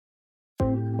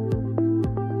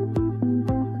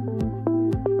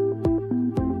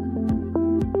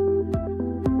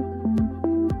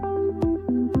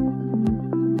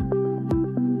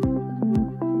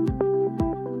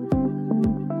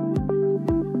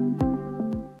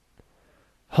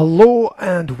Hello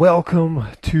and welcome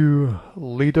to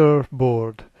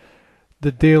Leaderboard,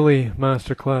 the daily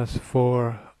masterclass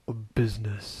for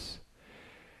business.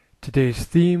 Today's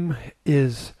theme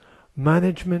is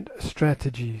management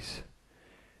strategies,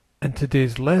 and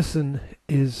today's lesson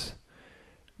is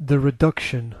the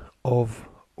reduction of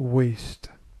waste.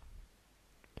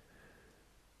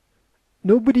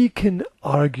 Nobody can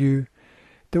argue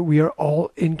that we are all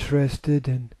interested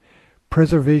in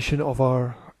preservation of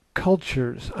our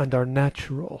cultures and our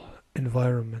natural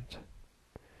environment.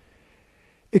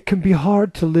 It can be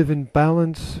hard to live in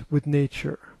balance with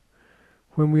nature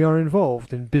when we are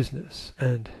involved in business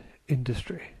and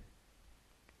industry.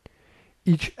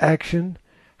 Each action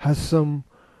has some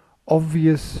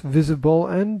obvious, visible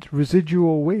and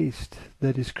residual waste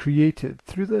that is created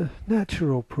through the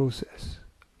natural process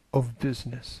of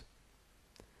business.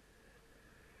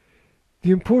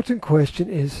 The important question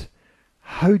is,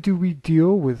 how do we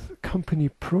deal with company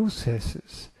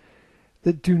processes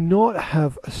that do not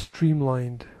have a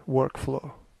streamlined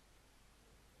workflow?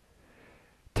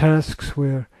 Tasks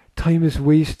where time is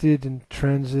wasted in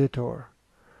transit, or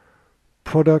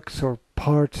products or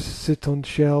parts sit on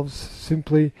shelves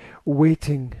simply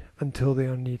waiting until they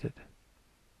are needed.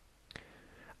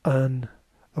 An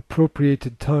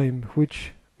appropriated time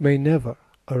which may never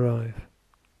arrive.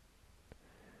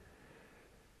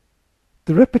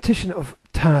 The repetition of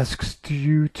tasks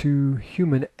due to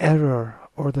human error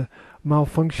or the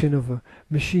malfunction of a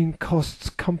machine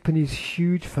costs companies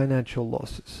huge financial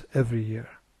losses every year.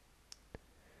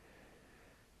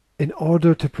 In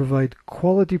order to provide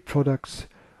quality products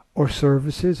or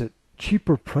services at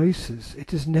cheaper prices,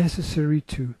 it is necessary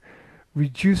to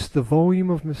reduce the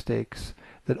volume of mistakes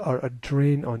that are a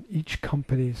drain on each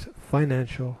company's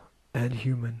financial and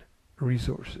human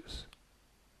resources.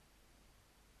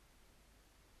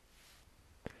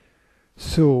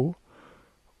 So,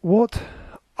 what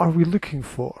are we looking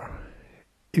for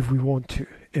if we want to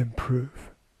improve?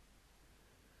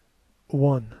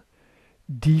 1.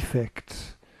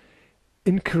 Defects.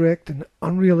 Incorrect and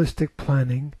unrealistic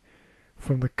planning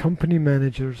from the company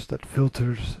managers that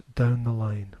filters down the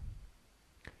line.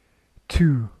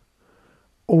 2.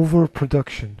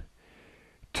 Overproduction.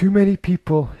 Too many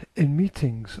people in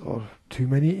meetings or too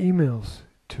many emails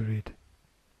to read.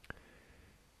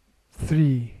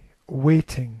 3.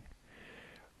 Waiting.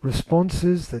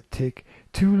 Responses that take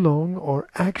too long or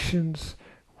actions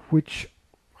which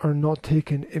are not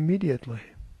taken immediately.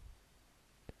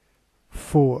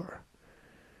 4.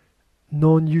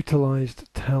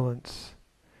 Non-utilized talents.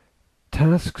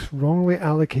 Tasks wrongly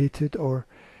allocated or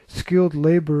skilled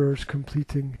laborers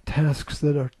completing tasks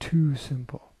that are too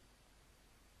simple.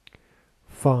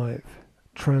 5.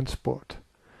 Transport.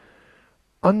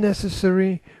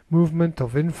 Unnecessary movement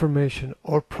of information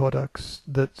or products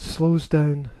that slows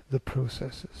down the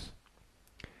processes.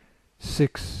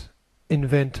 6.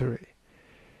 Inventory.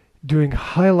 Doing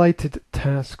highlighted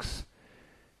tasks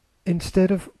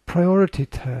instead of priority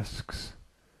tasks,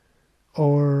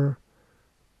 or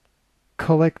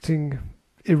collecting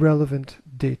irrelevant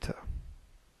data.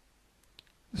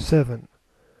 7.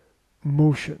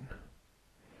 Motion.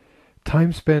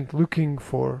 Time spent looking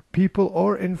for people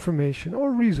or information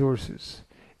or resources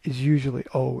is usually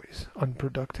always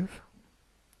unproductive.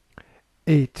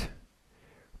 8.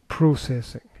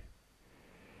 Processing.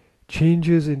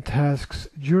 Changes in tasks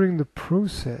during the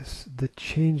process that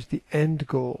change the end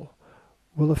goal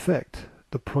will affect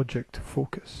the project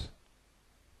focus.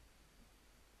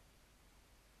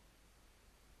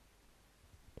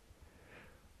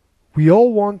 We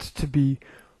all want to be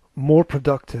more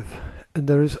productive, and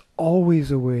there is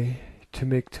always a way to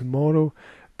make tomorrow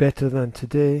better than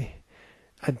today,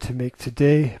 and to make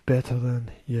today better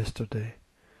than yesterday.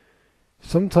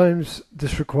 Sometimes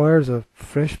this requires a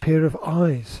fresh pair of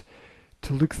eyes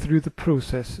to look through the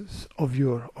processes of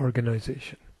your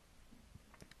organization.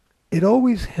 It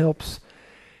always helps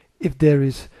if there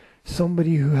is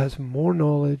somebody who has more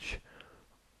knowledge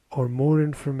or more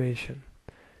information,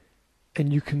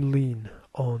 and you can lean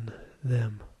on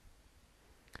them.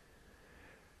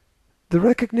 The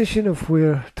recognition of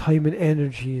where time and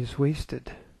energy is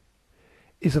wasted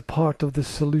is a part of the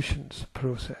solutions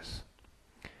process.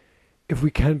 If we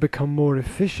can become more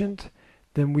efficient,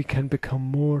 then we can become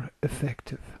more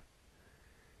effective.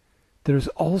 There is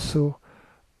also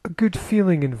a good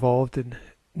feeling involved in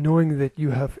knowing that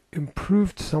you have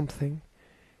improved something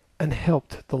and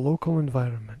helped the local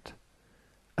environment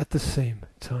at the same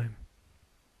time.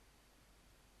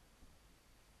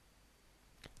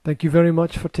 Thank you very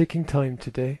much for taking time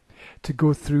today to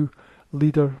go through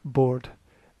Leaderboard,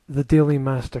 the daily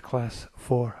masterclass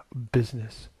for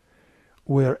business.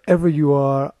 Wherever you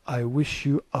are, I wish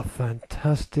you a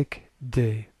fantastic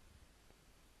day.